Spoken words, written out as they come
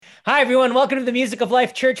Hi, everyone. Welcome to the Music of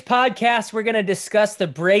Life Church podcast. We're going to discuss the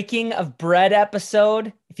Breaking of Bread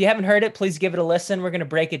episode. If you haven't heard it, please give it a listen. We're going to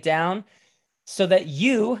break it down so that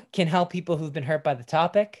you can help people who've been hurt by the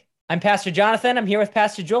topic. I'm Pastor Jonathan. I'm here with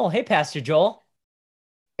Pastor Joel. Hey, Pastor Joel.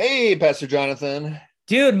 Hey, Pastor Jonathan.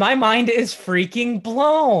 Dude, my mind is freaking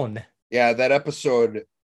blown. Yeah, that episode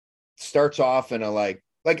starts off in a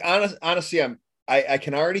honestly, I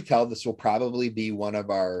can already tell this will probably be one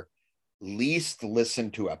of our least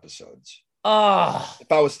listened to episodes. Oh,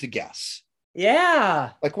 If I was to guess.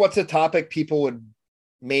 yeah. Like, what's a topic people would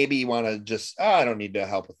maybe want to just, I don't need to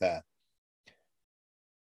help with that.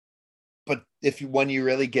 But when you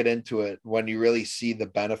really get into it, when you really see the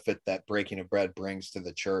benefit that breaking of bread brings to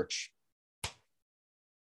the church,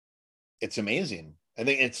 it's amazing. I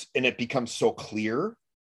think it becomes so clear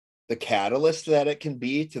the catalyst that it can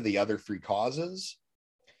be to the other three causes.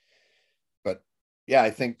 But yeah,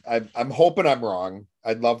 I think I'm hoping I'm wrong.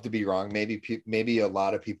 I'd love to be wrong. Maybe a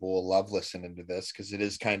lot of people will love listening to this because it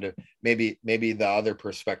is kind of maybe the other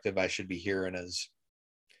perspective I should be hearing is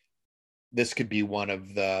this could be one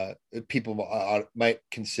of the people might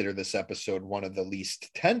consider this episode one of the least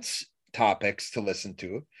tense topics to listen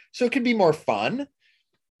to. So it could be more fun,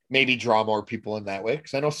 maybe draw more people in that way.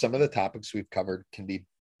 Because I know some of the topics we've covered can be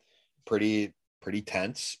pretty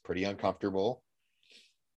tense, pretty uncomfortable.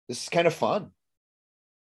 This is kind of fun.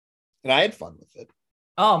 And I had fun with it.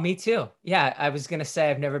 Oh, me too. Yeah, I was gonna say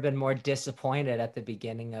I've never been more disappointed at the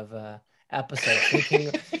beginning of a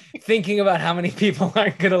episode, thinking about how many people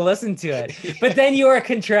aren't gonna listen to it. But then you are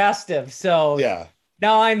contrastive, so Yeah.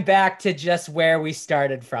 now I'm back to just where we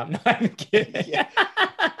started from. No, I'm kidding. Yeah.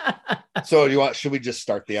 So should we just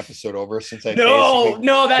start the episode over since No,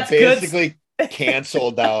 that's basically good.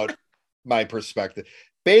 canceled out my perspective.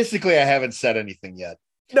 Basically, I haven't said anything yet.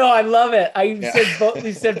 No, I love it. Yeah.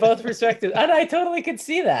 You said both perspectives, and I totally could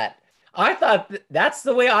see that. I thought that's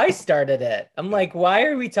the way I started it. I'm like, why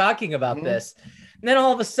are we talking about this? And then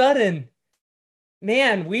all of a sudden,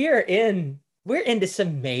 man, we're into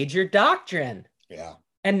some major doctrine. Yeah.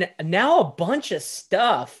 And now a bunch of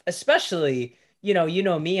stuff, especially, you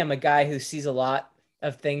know me, I'm a guy who sees a lot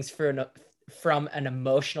of things from an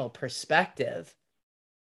emotional perspective.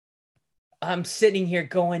 I'm sitting here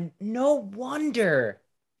going, no wonder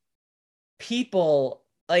people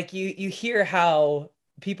like you hear how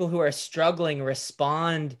people who are struggling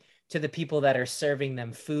respond to the people that are serving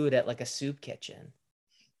them food at like a soup kitchen.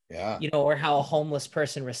 Yeah. Or how a homeless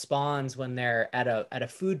person responds when they're at a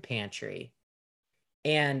food pantry,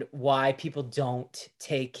 and why people don't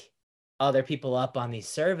take other people up on these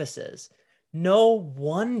services. No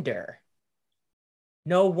wonder.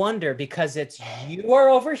 No wonder, because it's you are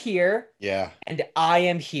over here Yeah. and I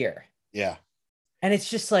am here. Yeah. And it's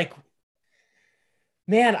just like,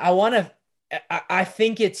 man, I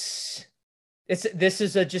think this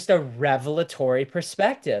is just a revelatory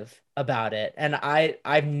perspective about it. And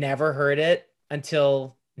I've never heard it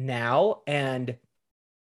until now. And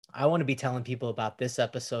I want to be telling people about this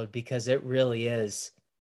episode because it really is.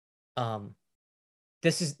 Um,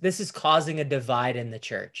 this is causing a divide in the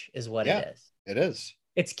church, is what it Yeah. is. It is.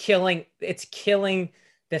 It's killing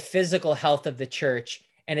the physical health of the church,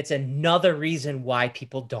 and it's another reason why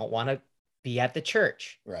people don't want to be at the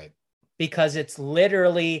church. Right. Because it's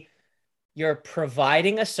literally you're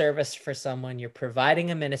providing a service for someone, you're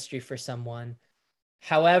providing a ministry for someone.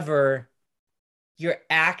 However, you're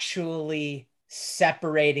actually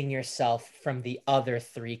separating yourself from the other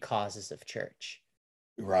three causes of church.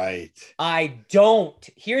 Right.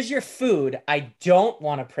 Here's your food. I don't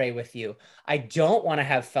want to pray with you. I don't want to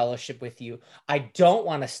have fellowship with you. I don't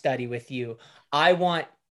want to study with you. I want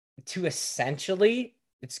to essentially,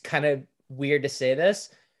 it's kind of weird to say this,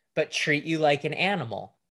 but treat you like an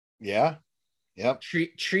animal. Yeah. Yep.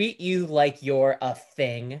 Treat you like you're a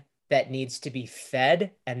thing that needs to be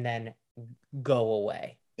fed and then go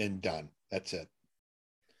away. And done. That's it.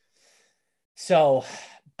 So,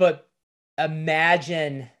 but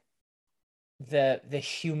imagine the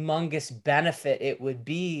humongous benefit it would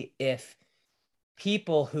be if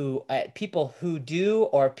people who do,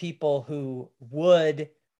 or people who would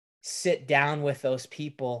sit down with those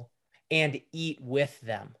people and eat with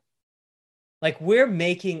them. Like, we're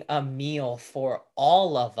making a meal for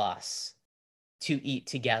all of us to eat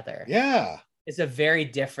together. Yeah. It's a very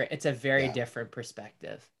different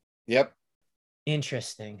perspective. Yep.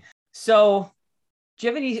 Interesting. So, do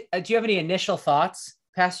you have any initial thoughts,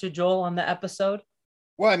 Pastor Joel, on the episode?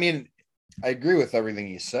 Well, I mean, I agree with everything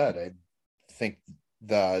you said. I think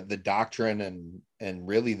the doctrine and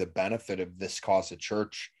really the benefit of this cause of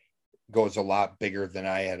church goes a lot bigger than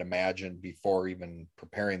I had imagined before even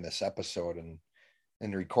preparing this episode. And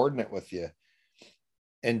and recording it with you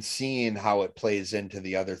and seeing how it plays into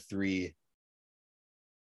the other three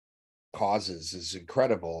causes is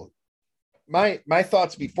incredible. My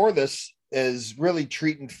thoughts before this is really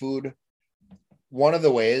treating food. One of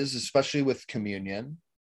the ways, especially with communion,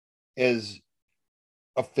 is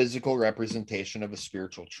a physical representation of a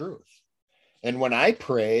spiritual truth. And when I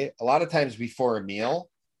pray, a lot of times before a meal,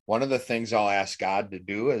 one of the things I'll ask God to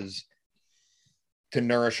do is to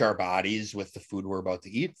nourish our bodies with the food we're about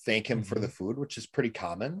to eat, thank him for the food, which is pretty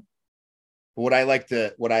common. But what I like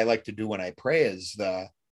to do when I pray is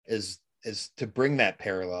to bring that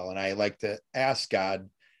parallel. And I like to ask God,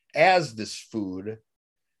 as this food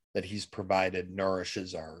that he's provided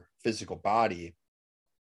nourishes our physical body,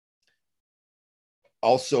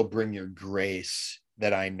 also bring your grace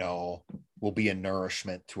that I know will be a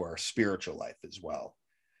nourishment to our spiritual life as well.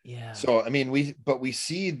 Yeah. So, I mean, we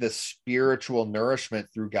see the spiritual nourishment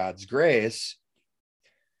through God's grace.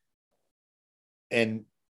 And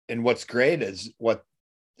what's great is what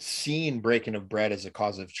seeing breaking of bread as a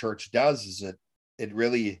cause of church does is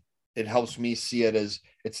it helps me see it as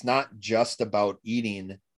it's not just about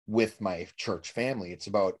eating with my church family. It's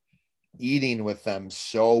about eating with them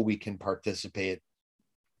so we can participate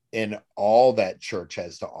in all that church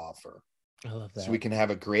has to offer. I love that. So we can have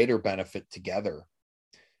a greater benefit together.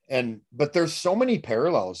 But there's so many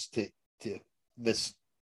parallels to this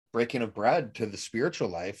breaking of bread to the spiritual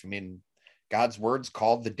life. I mean, God's word's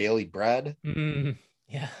called the daily bread. Yeah.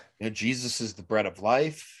 You know, Jesus is the bread of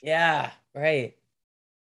life. Yeah, right.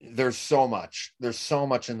 There's so much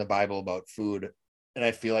in the Bible about food. And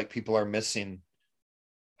I feel like people are missing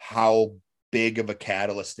how big of a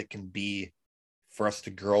catalyst it can be for us to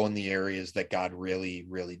grow in the areas that God really,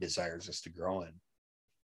 really desires us to grow in.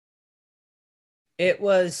 It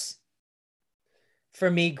was,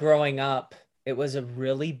 for me growing up, it was a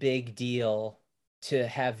really big deal to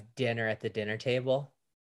have dinner at the dinner table.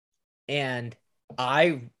 And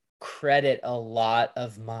I credit a lot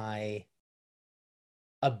of my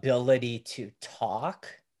ability to talk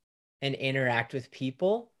and interact with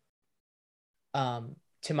people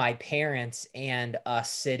to my parents and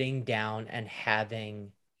us sitting down and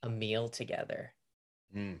having a meal together.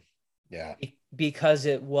 Yeah. Because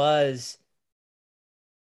it was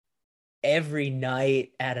every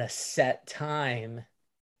night at a set time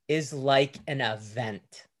is like an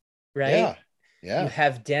event, right? Yeah. You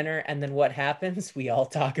have dinner, and then what happens? We all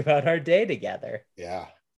talk about our day together. Yeah.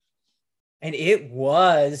 And it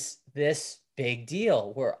was this big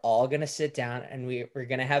deal. We're all going to sit down and we're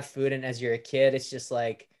going to have food. And as you're a kid, it's just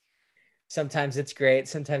like, sometimes it's great,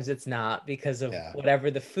 sometimes it's not because of whatever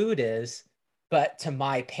the food is. But to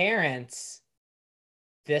my parents,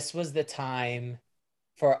 this was the time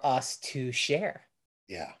for us to share.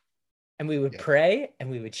 Yeah. And we would pray and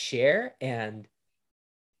we would share, and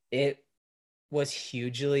it was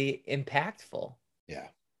hugely impactful. Yeah.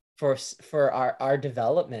 For our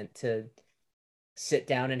development to sit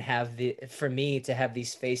down and for me to have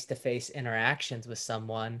these face-to-face interactions with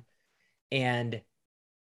someone. And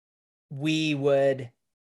we would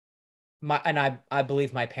I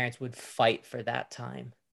believe my parents would fight for that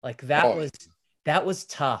time. Like that was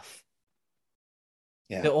tough.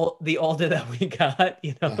 Yeah. The older that we got,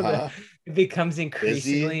 it becomes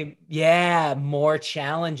increasingly more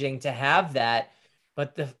challenging to have that.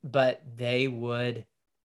 But they would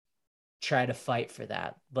try to fight for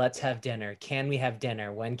that. Let's have dinner. Can we have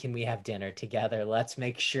dinner? When can we have dinner together? Let's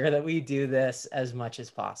make sure that we do this as much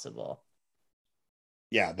as possible.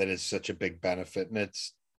 Yeah, that is such a big benefit. And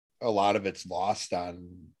a lot of it's lost on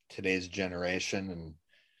today's generation.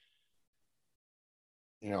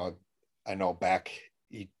 And, I know back,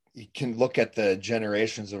 you can look at the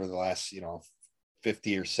generations over the last,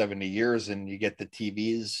 50 or 70 years, and you get the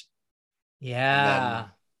TVs. Yeah.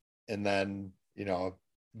 And then,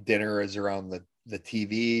 dinner is around the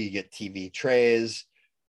TV. You get TV trays.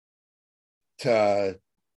 To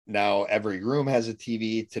now every room has a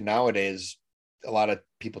TV, to nowadays a lot of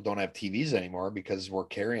people don't have TVs anymore because we're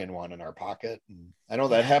carrying one in our pocket. And I know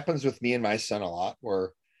that happens with me and my son a lot,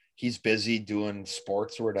 where he's busy doing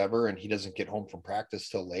sports or whatever, and he doesn't get home from practice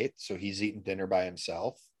till late. So he's eating dinner by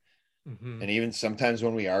himself. And even sometimes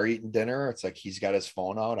when we are eating dinner, it's like he's got his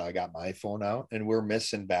phone out, I got my phone out, and we're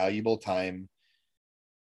missing valuable time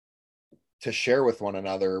to share with one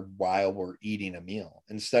another while we're eating a meal,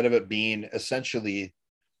 instead of it being essentially,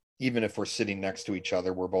 even if we're sitting next to each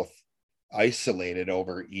other, we're both isolated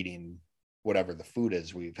over eating whatever the food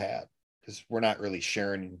is we've had, because we're not really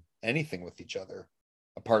sharing anything with each other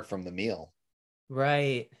apart from the meal.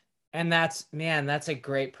 Right. And that's a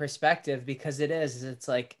great perspective, because it's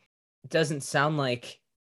like, it doesn't sound like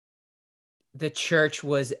the church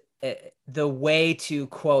was the way to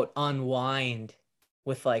quote unwind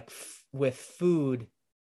with with food.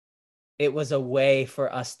 It was a way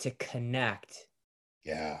for us to connect.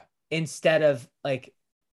 Yeah. Instead of like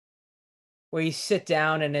where you sit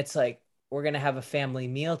down and it's like we're gonna have a family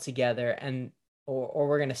meal together and or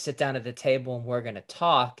we're gonna sit down at the table and we're gonna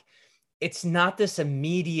talk. It's not this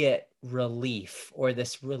immediate relief or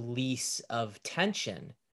this release of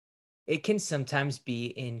tension. It can sometimes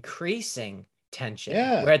be increasing tension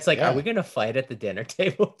Yeah. where it's like, are we Yeah. going to fight at the dinner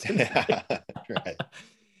table tonight? Yeah. Right.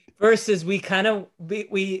 Versus we kind of,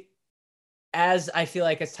 we, as I feel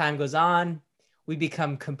like as time goes on, we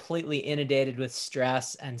become completely inundated with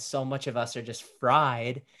stress. And so much of us are just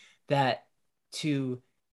fried that to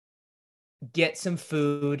get some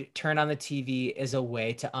food, turn on the TV is a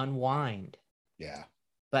way to unwind. Yeah.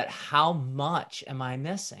 But how much am I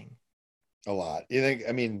missing? A lot. You think,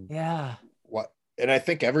 I mean, Yeah. what, and I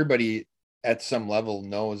think everybody at some level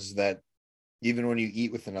knows that even when you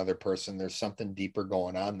eat with another person, there's something deeper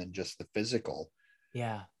going on than just the physical,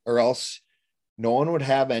 Yeah. or else no one would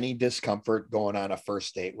have any discomfort going on a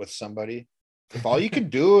first date with somebody. If all you can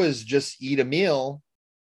do is just eat a meal,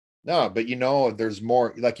 no, but there's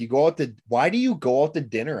more. Like you go out to, why do you go out to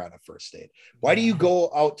dinner on a first date? Why do you Yeah.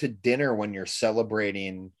 go out to dinner when you're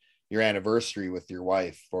celebrating your anniversary with your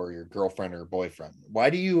wife or your girlfriend or boyfriend?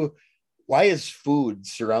 Why is food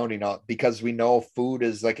surrounding all? Because we know food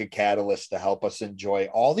is like a catalyst to help us enjoy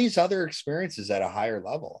all these other experiences at a higher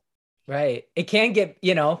level. Right. It can get,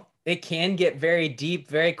 it can get very deep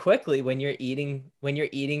very quickly when you're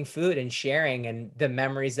eating food and sharing and the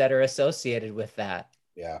memories that are associated with that.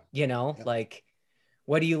 Yeah. Yeah. Like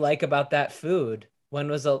what do you like about that food? When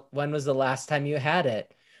was the last time you had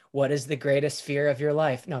it? What is the greatest fear of your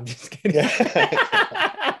life? No, I'm just kidding.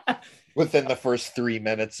 Yeah. Within the first 3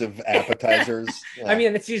 minutes of appetizers. I Yeah.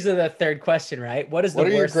 mean, it's usually the third question, right? What is the What are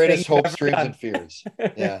your worst thing greatest you've hopes, ever dreams, and done? fears?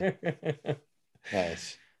 Yeah.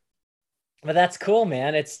 Nice. But that's cool,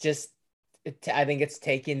 man. I think it's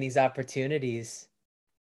taking these opportunities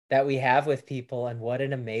that we have with people and what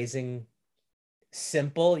an amazing,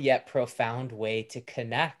 simple yet profound way to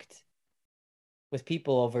connect with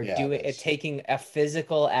people over Yeah, it doing it, is. taking a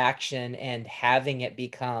physical action and having it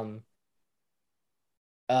become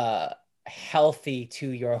healthy to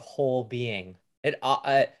your whole being.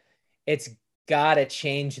 It's gotta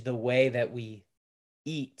change the way that we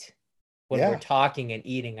eat when we're Yeah. talking and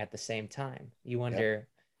eating at the same time. You Yep. wonder,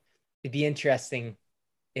 it'd be interesting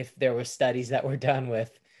if there were studies that were done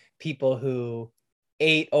with people who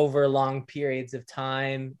ate over long periods of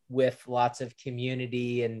time with lots of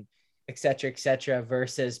community and et cetera,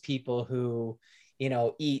 versus people who,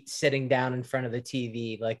 eat sitting down in front of the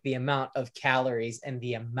TV, like the amount of calories and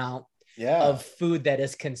the amount Yeah. of food that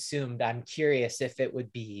is consumed. I'm curious if it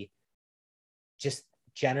would be just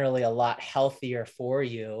generally a lot healthier for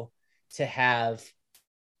you to have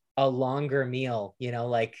a longer meal,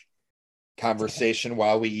 like Conversation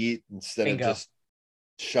while we eat instead of bingo. just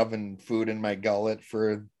shoving food in my gullet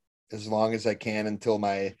for as long as I can until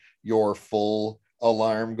my "you're full"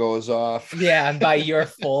 alarm goes off. Yeah, and by you're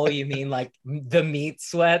full, you mean like the meat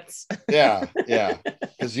sweats. Yeah. Yeah.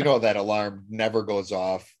 Because that alarm never goes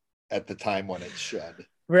off at the time when it should.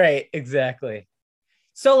 Right, exactly.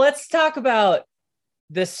 So let's talk about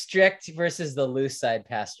the strict versus the loose side,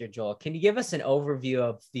 Pastor Joel. Can you give us an overview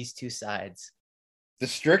of these two sides? The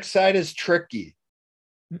strict side is tricky.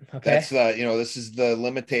 Okay. That's this is the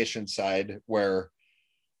limitation side where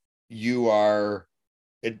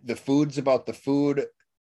the food's about the food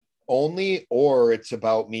only, or it's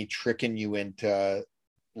about me tricking you into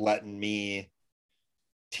letting me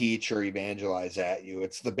teach or evangelize at you.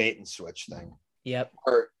 It's the bait and switch thing. Yep.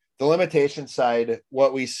 Or the limitation side,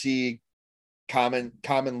 what we see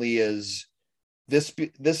commonly is this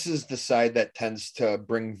is the side that tends to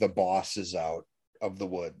bring the bosses out of the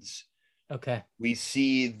woods. Okay. We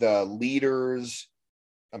see the leaders,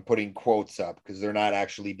 I'm putting quotes up because they're not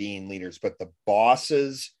actually being leaders, but the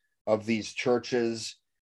bosses of these churches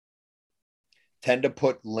tend to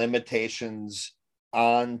put limitations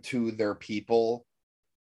onto their people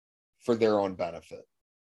for their own benefit.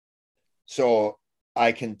 So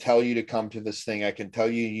I can tell you to come to this thing. I can tell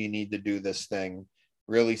you you need to do this thing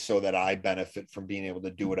really so that I benefit from being able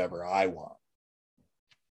to do whatever I want.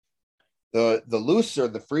 The loose or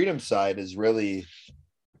the freedom side is really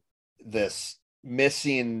this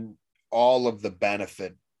missing all of the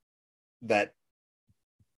benefit that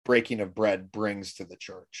breaking of bread brings to the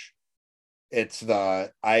church. It's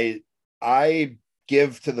I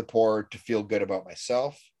give to the poor to feel good about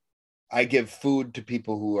myself. I give food to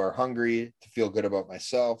people who are hungry to feel good about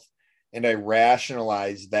myself. and I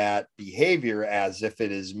rationalize that behavior as if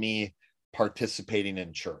it is me participating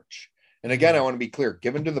in church. And again, I want to be clear,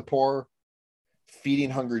 giving to the poor, feeding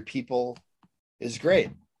hungry people is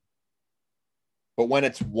great. But when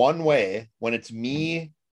it's one way, when it's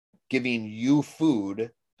me giving you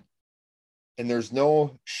food and there's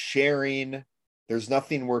no sharing, there's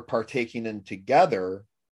nothing we're partaking in together,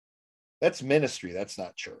 that's ministry. That's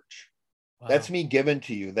not church. Wow. That's me giving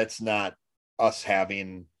to you. That's not us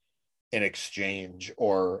having an exchange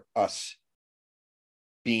or us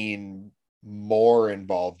being more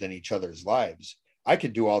involved in each other's lives. I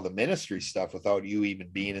could do all the ministry stuff without you even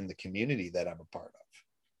being in the community that I'm a part of.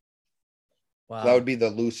 Wow. So that would be the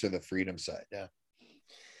loose or the freedom side. Yeah.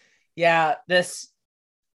 Yeah. This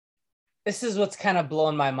is what's kind of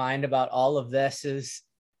blowing my mind about all of this is,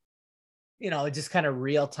 just kind of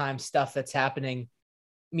real-time stuff that's happening.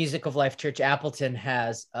 Music of Life Church Appleton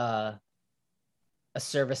has a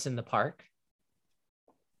service in the park.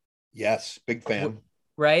 Yes. Big fan.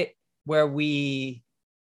 Right. Where we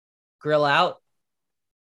grill out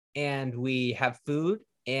and we have food.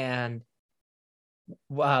 And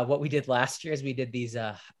what we did last year is we did these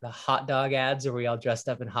the hot dog ads where we all dressed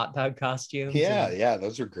up in hot dog costumes. Yeah,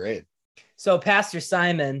 those are great. So Pastor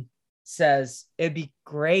Simon says it'd be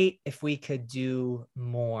great if we could do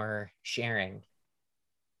more sharing.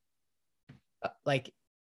 Like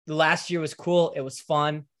the last year was cool, it was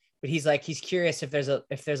fun, but he's curious if there's a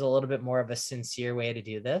little bit more of a sincere way to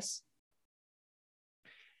do this.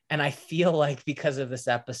 And I feel like because of this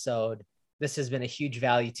episode, this has been a huge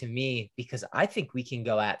value to me because I think we can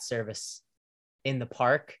go at service in the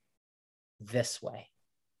park this way.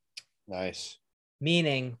 Nice.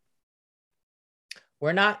 Meaning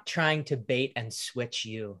we're not trying to bait and switch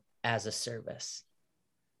you as a service.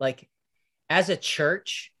 Like as a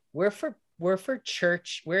church, we're for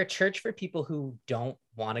church. We're a church for people who don't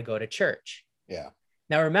want to go to church. Yeah.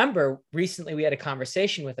 Now, remember, recently we had a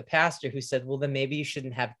conversation with a pastor who said, well, then maybe you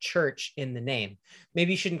shouldn't have church in the name.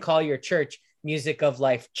 Maybe you shouldn't call your church Music of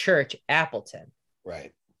Life Church Appleton.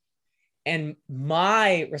 Right. And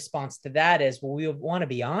my response to that is, well, we want to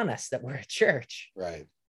be honest that we're a church. Right.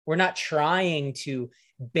 We're not trying to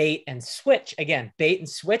bait and switch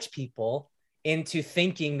people into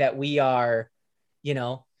thinking that we are,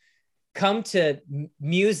 come to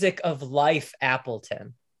Music of Life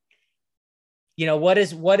Appleton. What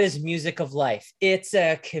is Music of Life? It's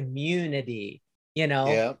a community,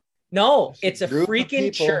 Yeah. No, it's a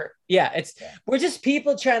freaking church. Yeah, we're just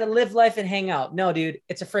people trying to live life and hang out. No, dude,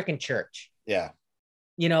 it's a freaking church. Yeah.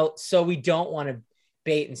 So we don't want to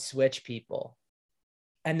bait and switch people.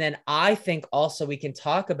 And then I think also we can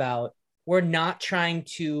talk about, we're not trying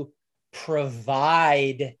to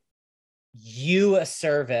provide you a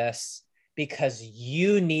service because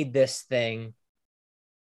you need this thing.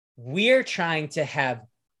 We're trying to have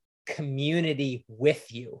community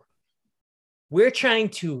with you. We're trying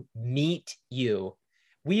to meet you.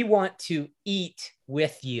 We want to eat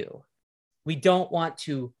with you. We don't want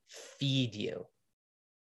to feed you.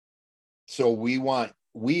 So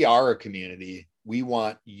we are a community. We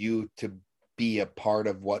want you to be a part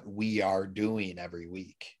of what we are doing every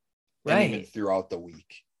week. Right. And even throughout the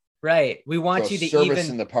week. Right. We want you to service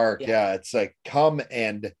in the park. Yeah. It's like, come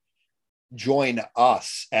and join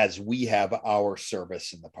us as we have our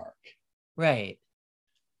service in the park. Right.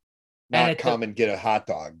 Not come and get a hot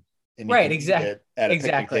dog. And right. Exactly. At a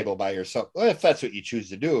picnic table by yourself. Well, if that's what you choose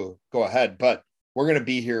to do, go ahead. But we're going to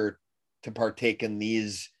be here to partake in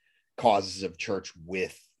these causes of church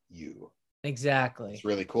with you. Exactly. It's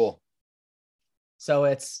really cool. So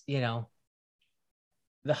it's,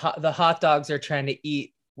 the hot dogs are trying to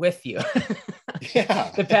eat with you.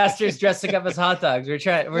 Yeah. The pastor's dressing up as hot dogs. We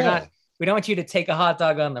don't want you to take a hot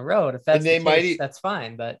dog on the road. If that's the case, that's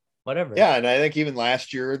fine, but whatever. Yeah. And I think even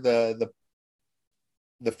last year, the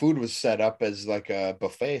food was set up as like a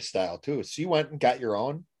buffet style too. So you went and got your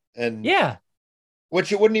own, and yeah,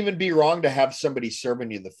 which it wouldn't even be wrong to have somebody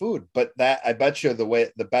serving you the food. But that, I bet you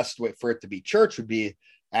the best way for it to be church would be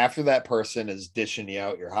after that person is dishing you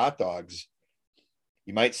out your hot dogs,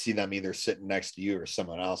 you might see them either sitting next to you or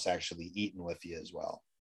someone else actually eating with you as well.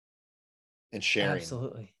 And sharing.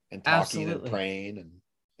 Absolutely. And talking and praying. And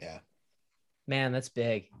yeah. Man, that's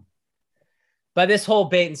big. But this whole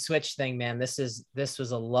bait and switch thing, man, this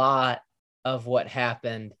was a lot of what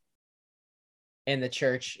happened in the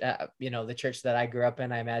church, the church that I grew up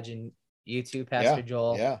in. I imagine you too, Pastor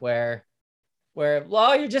Joel, where,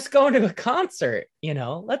 well, you're just going to a concert,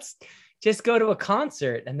 let's just go to a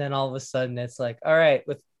concert. And then all of a sudden it's like, all right,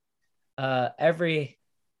 with every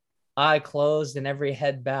eye closed and every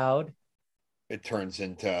head bowed, it turns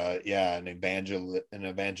into an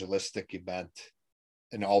evangelistic event,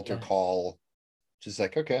 an altar call. Just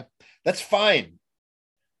like, okay, that's fine.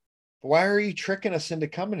 Why are you tricking us into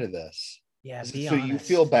coming to this? Yeah, Is it be so honest. you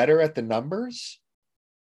feel better at the numbers?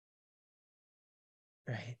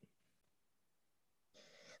 Right.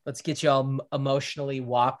 Let's get you all emotionally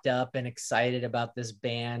whopped up and excited about this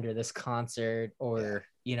band or this concert, or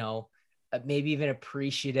maybe even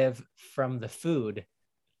appreciative from the food.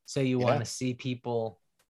 So you want to see people,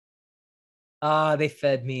 they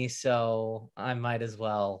fed me, so I might as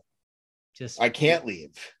well just, I can't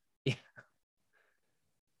leave. Yeah.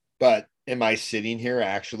 But am I sitting here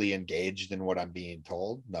actually engaged in what I'm being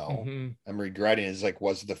told? No. Mm-hmm. I'm regretting. It's like,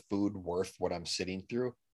 was the food worth what I'm sitting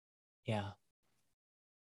through? Yeah.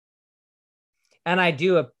 And I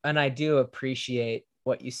do appreciate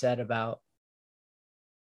what you said about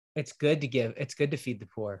it's good to feed the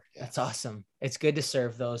poor. Yeah. That's awesome. It's good to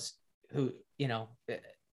serve those who,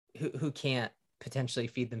 who can't potentially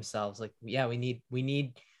feed themselves. Like, yeah, we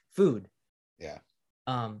need food. Yeah.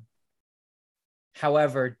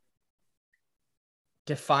 However,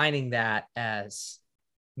 defining that as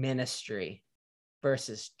ministry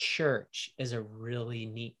versus church is a really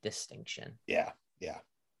neat distinction. Yeah. Yeah.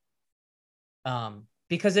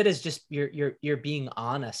 Because it is just you're being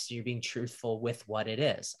honest, you're being truthful with what it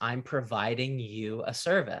is. I'm providing you a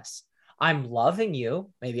service. I'm loving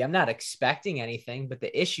you. Maybe I'm not expecting anything, but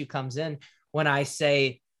the issue comes in when I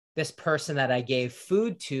say this person that I gave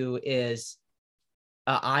food to is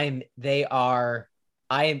I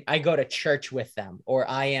go to church with them, or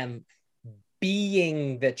I am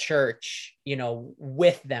being the church,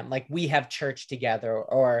 with them. Like we have church together,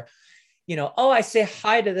 or, I say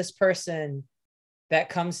hi to this person that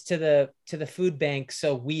comes to the food bank,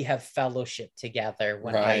 so we have fellowship together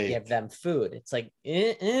when I give them food. It's like,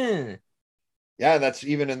 Yeah, that's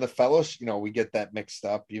even in the fellowship, we get that mixed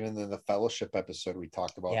up. Even in the fellowship episode, we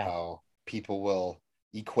talked about how people will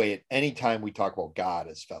equate anytime we talk about God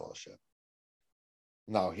as fellowship.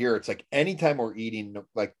 No, here it's like anytime we're eating,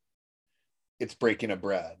 like it's breaking of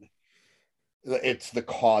bread. It's the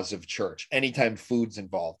cause of church. Anytime food's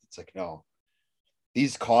involved, it's like, no,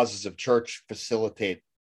 these causes of church facilitate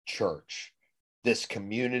church, this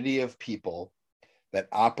community of people that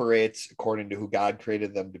operates according to who God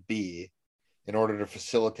created them to be in order to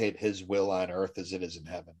facilitate his will on earth as it is in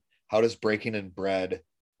heaven. How does breaking of bread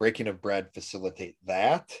facilitate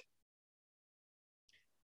that?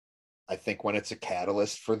 I think when it's a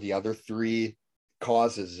catalyst for the other three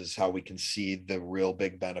causes is how we can see the real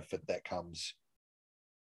big benefit that comes.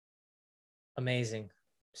 Amazing.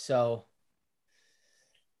 So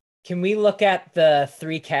can we look at the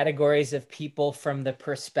three categories of people from the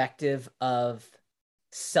perspective of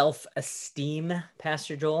self-esteem,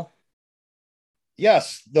 Pastor Joel?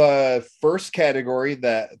 Yes, the first category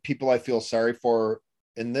that people I feel sorry for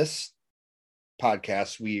in this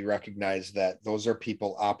podcast, we recognize that those are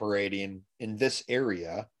people operating in this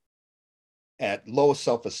area at low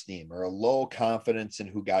self-esteem or a low confidence in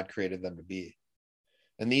who God created them to be.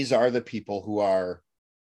 And these are the people who are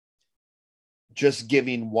just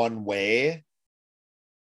giving one way.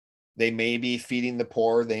 They may be feeding the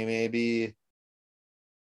poor. They may be,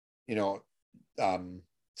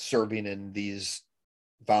 serving in these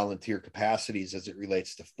volunteer capacities as it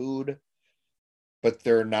relates to food, but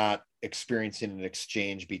they're not experiencing an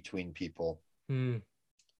exchange between people.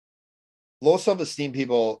 Low self-esteem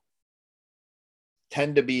people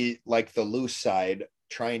tend to be like the loose side,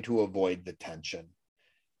 trying to avoid the tension.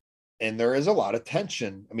 And there is a lot of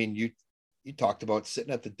tension. I mean, you talked about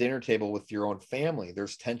sitting at the dinner table with your own family.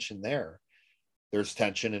 There's tension there. There's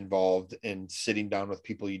tension involved in sitting down with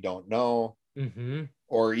people you don't know,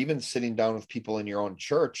 or even sitting down with people in your own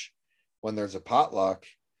church when there's a potluck,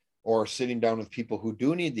 or sitting down with people who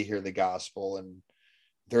do need to hear the gospel. And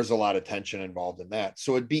there's a lot of tension involved in that.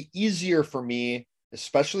 So it'd be easier for me,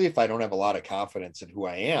 especially if I don't have a lot of confidence in who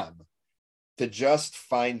I am, to just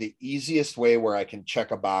find the easiest way where I can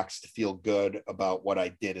check a box to feel good about what I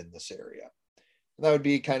did in this area. And that would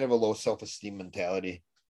be kind of a low self-esteem mentality.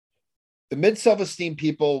 The mid self-esteem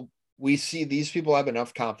people, we see these people have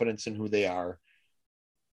enough confidence in who they are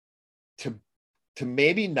to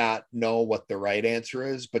maybe not know what the right answer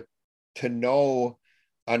is, but to know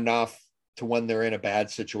enough to when they're in a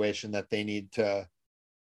bad situation that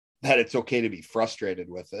it's okay to be frustrated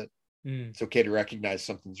with it. It's okay to recognize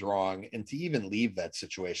something's wrong and to even leave that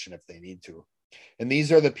situation if they need to. And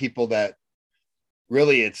these are the people that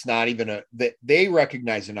really, it's not even they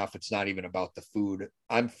recognize enough. It's not even about the food.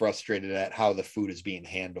 I'm frustrated at how the food is being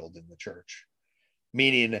handled in the church.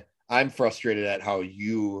 Meaning I'm frustrated at how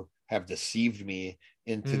you have deceived me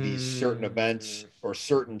into these certain events or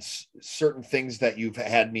certain things that you've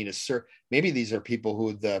had me to serve. Maybe these are people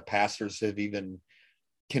who the pastors have even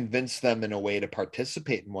convinced them in a way to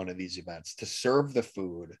participate in one of these events, to serve the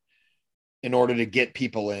food in order to get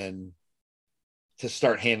people in to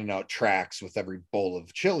start handing out tracts with every bowl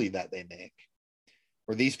of chili that they make.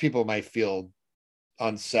 Or these people might feel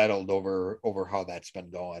unsettled over how that's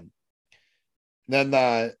been going. Then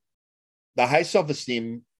the high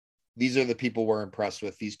self-esteem, these are the people we're impressed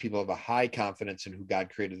with. These people have a high confidence in who God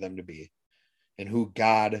created them to be and who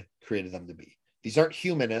God created them to be. These aren't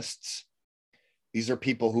humanists. These are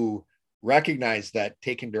people who recognize that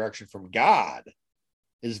taking direction from God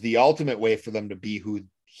is the ultimate way for them to be who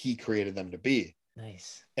he created them to be.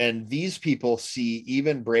 Nice. And these people see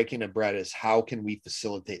even breaking of bread as how can we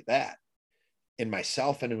facilitate that in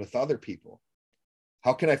myself and with other people?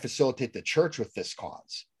 How can I facilitate the church with this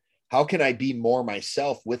cause? How can I be more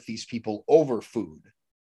myself with these people over food?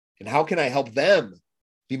 And how can I help them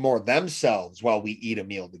be more themselves while we eat a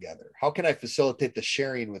meal together? How can I facilitate the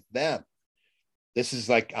sharing with them? This is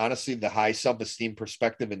like, honestly, the high self-esteem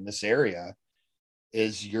perspective in this area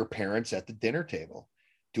is your parents at the dinner table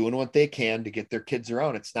doing what they can to get their kids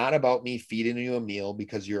around. It's not about me feeding you a meal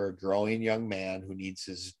because you're a growing young man who needs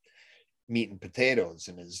his meat and potatoes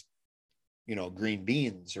and his, green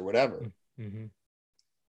beans or whatever. Mm-hmm.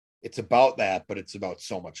 It's about that, but it's about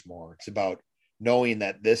so much more. It's about knowing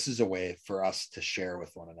that this is a way for us to share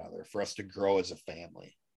with one another, for us to grow as a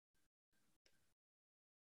family.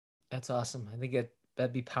 That's awesome. I think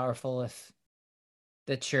that'd be powerful if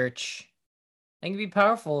the church, I think it'd be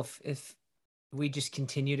powerful if we just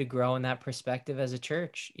continue to grow in that perspective as a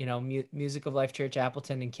church, Music of Life Church,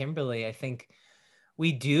 Appleton and Kimberly. I think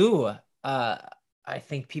we do. I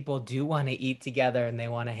think people do want to eat together and they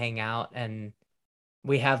want to hang out, and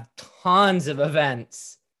we have tons of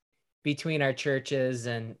events between our churches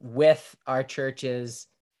and with our churches.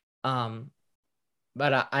 But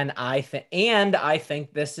I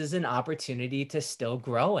think this is an opportunity to still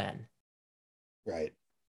grow in. Right.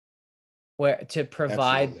 Where to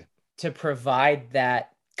provide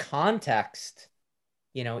that context,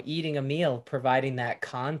 eating a meal, providing that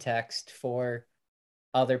context for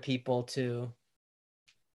other people to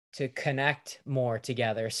connect more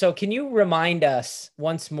together. So can you remind us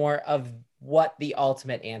once more of what the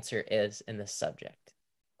ultimate answer is in this subject?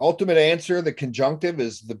 Ultimate answer, the conjunctive,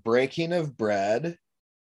 is the breaking of bread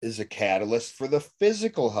is a catalyst for the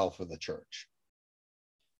physical health of the church.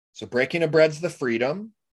 So breaking of bread's the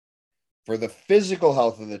freedom. For the physical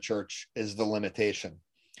health of the church is the limitation.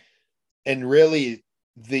 And really,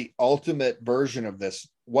 the ultimate version of this,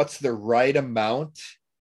 what's the right amount?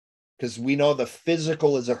 Because we know the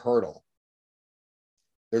physical is a hurdle.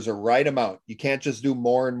 There's a right amount. You can't just do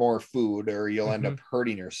more and more food or you'll end up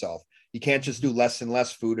hurting yourself. You can't just do less and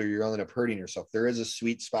less food or you'll end up hurting yourself. There is a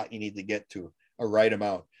sweet spot you need to get to, a right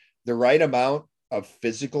amount. The right amount of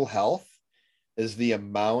physical health is the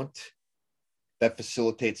amount that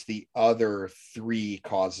facilitates the other three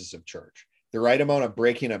causes of church. The right amount of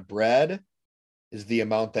breaking of bread is the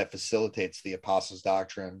amount that facilitates the apostles'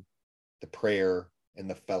 doctrine, the prayer, and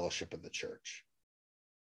the fellowship of the church.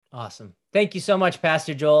 Awesome. Thank you so much,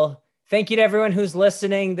 Pastor Joel. Thank you to everyone who's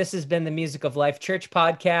listening. This has been the Music of Life Church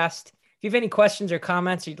podcast. If you have any questions or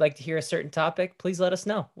comments or you'd like to hear a certain topic, please let us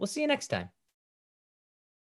know. We'll see you next time.